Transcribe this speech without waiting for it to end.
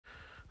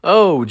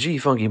Oh, G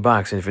Funky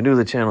Boxing. If you're new to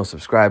the channel,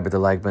 subscribe with the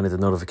like button, hit the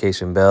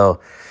notification bell.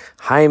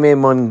 Jaime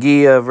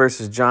Munguia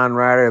versus John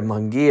Ryder.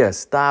 Munguia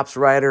stops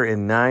Ryder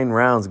in 9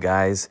 rounds,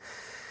 guys.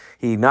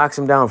 He knocks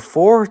him down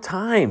 4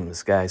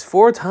 times, guys.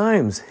 4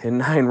 times in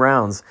 9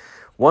 rounds.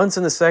 Once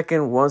in the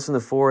second, once in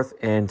the fourth,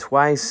 and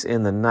twice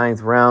in the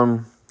 9th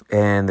round.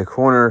 And the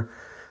corner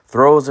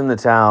throws in the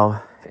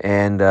towel.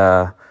 And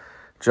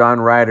John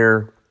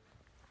Ryder,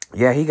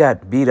 yeah, he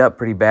got beat up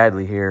pretty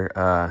badly here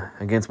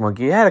against Munguia.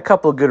 He had a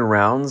couple of good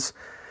rounds.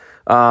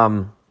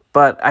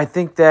 But I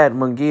think that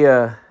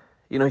Munguia,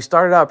 he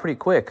started out pretty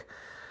quick.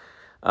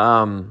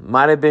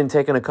 Might have been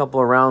taking a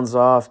couple of rounds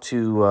off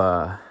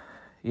to,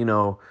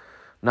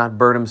 not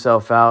burn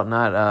himself out,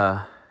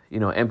 not,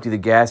 empty the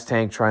gas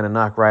tank trying to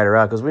knock Ryder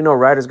out. Because we know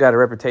Ryder's got a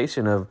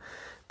reputation of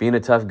being a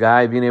tough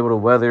guy, being able to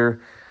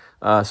weather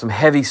some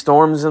heavy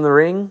storms in the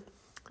ring.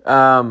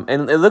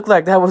 And it looked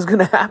like that was going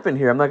to happen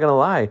here. I'm not going to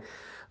lie.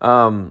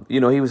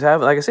 He was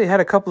having, like I say, he had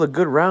a couple of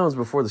good rounds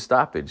before the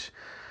stoppage.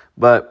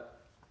 But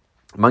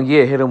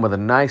Munguia hit him with a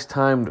nice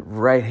timed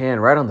right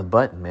hand right on the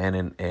button,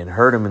 man, and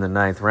hurt him in the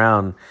 9th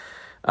round.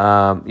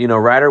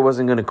 Ryder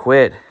wasn't going to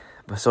quit,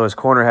 so his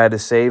corner had to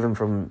save him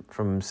from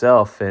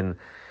himself, and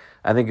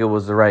I think it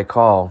was the right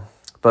call.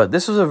 But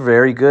this was a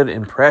very good,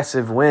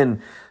 impressive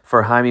win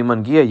for Jaime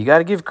Munguia. You got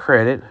to give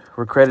credit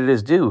where credit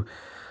is due.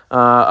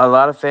 A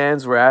lot of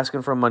fans were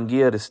asking for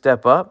Munguia to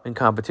step up in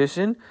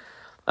competition.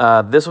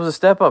 This was a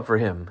step up for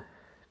him.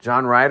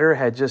 John Ryder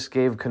had just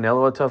gave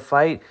Canelo a tough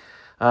fight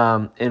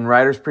in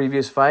Ryder's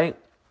previous fight.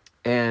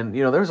 And,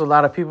 there was a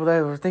lot of people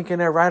that were thinking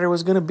that Ryder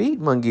was going to beat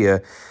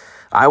Munguia.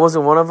 I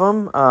wasn't one of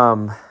them.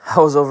 I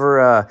was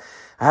over, I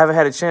haven't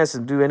had a chance to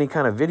do any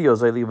kind of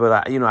videos lately,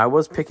 but, I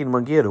was picking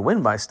Munguia to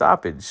win by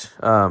stoppage.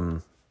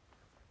 And,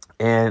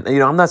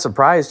 I'm not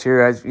surprised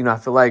here. I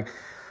feel like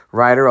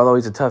Ryder, although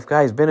he's a tough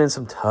guy, he's been in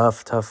some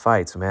tough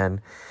fights,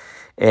 man.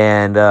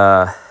 And,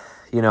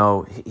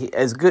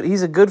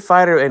 he's a good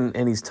fighter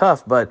and he's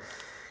tough, but,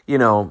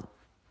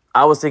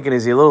 I was thinking,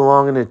 is he a little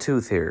long in the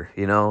tooth here,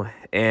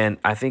 And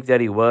I think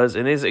that he was.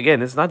 And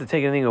it's not to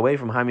take anything away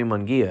from Jaime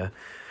Munguia.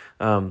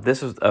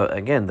 This was,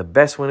 again, the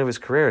best win of his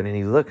career, and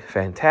he looked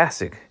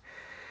fantastic,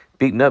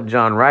 beating up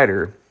John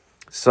Ryder.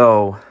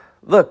 So,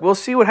 look, we'll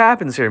see what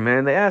happens here,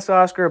 man. They asked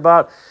Oscar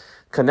about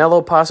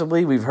Canelo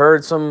possibly. We've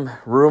heard some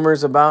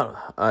rumors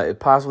about it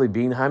possibly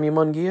being Jaime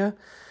Munguia.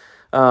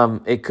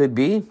 It could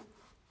be.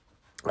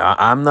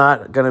 I'm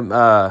not going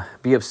to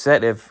be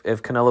upset if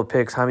Canelo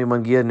picks Jaime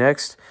Munguia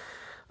next.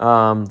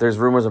 There's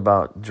rumors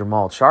about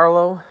Jamal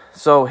Charlo.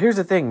 So here's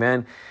the thing,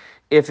 man.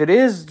 If it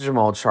is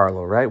Jamal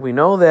Charlo, right, we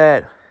know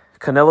that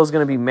Canelo's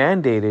going to be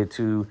mandated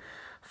to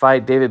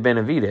fight David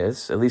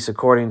Benavidez, at least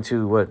according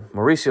to what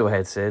Mauricio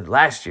had said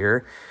last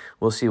year.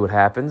 We'll see what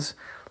happens.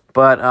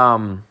 But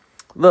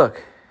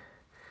look,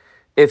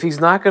 if he's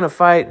not going to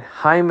fight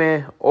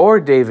Jaime or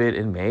David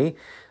in May,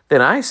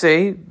 then I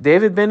say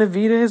David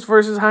Benavidez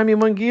versus Jaime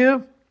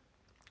Munguia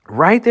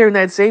right there in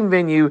that same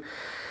venue,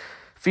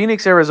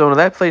 Phoenix, Arizona.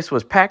 That place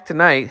was packed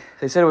tonight.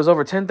 They said it was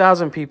over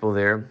 10,000 people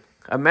there.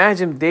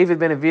 Imagine David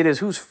Benavidez,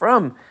 who's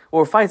from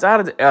or fights out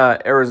of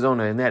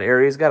Arizona in that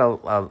area. He's got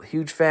a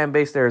huge fan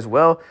base there as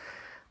well.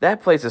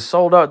 That place is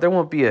sold out. There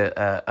won't be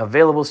a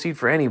available seat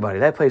for anybody.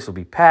 That place will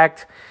be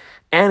packed,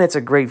 and it's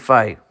a great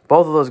fight.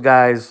 Both of those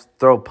guys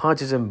throw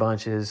punches and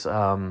bunches.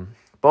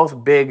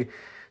 Both big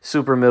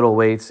super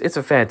middleweights. It's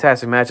a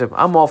fantastic matchup.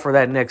 I'm all for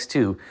that next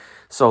too.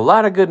 So a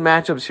lot of good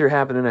matchups here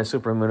happening at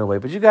super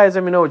middleweight. But you guys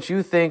let me know what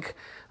you think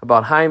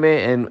about Jaime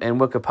and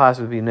what could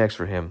possibly be next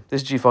for him.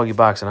 This is G Funky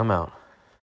Boxing. I'm out.